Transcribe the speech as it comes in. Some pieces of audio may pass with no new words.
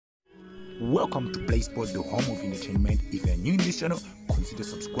Welcome to Play Sport, the home of entertainment. If you're new in this channel, consider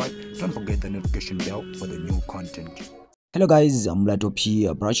subscribe. Don't forget the notification bell for the new content. Hello guys, I'm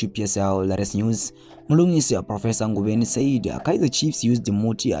Latopi, brought you PSL latest news. Mulungisi Professor Ngubeni said Kaizer Chiefs used the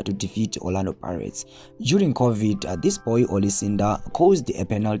Muthi to defeat Orlando Pirates. During COVID, this boy Olisinda caused a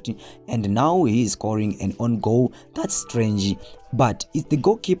penalty and now he is scoring an own goal. That's strange. But it's the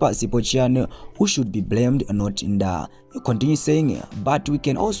goalkeeper Sipochian who should be blamed, not in the continue saying. But we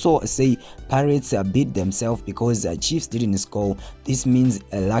can also say Pirates beat themselves because Chiefs didn't score. This means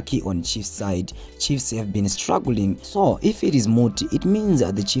lucky on Chiefs side. Chiefs have been struggling. So if it is Muthi, it means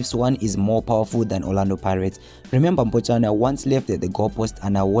the Chiefs one is more powerful than Orlando Pirates. Remember, Mpochana once left the goalpost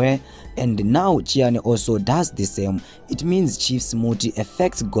unaware, and now Chiane also does the same. It means Chiefs Muthi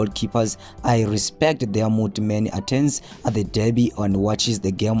affects goalkeepers. I respect their Muthi many attempts at the derby and watches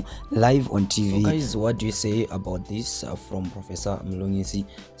the game live on TV. So guys, what do you say about this from Professor Mlungisi?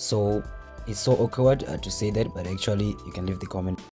 So it's so awkward to say that, but actually you can leave the comment.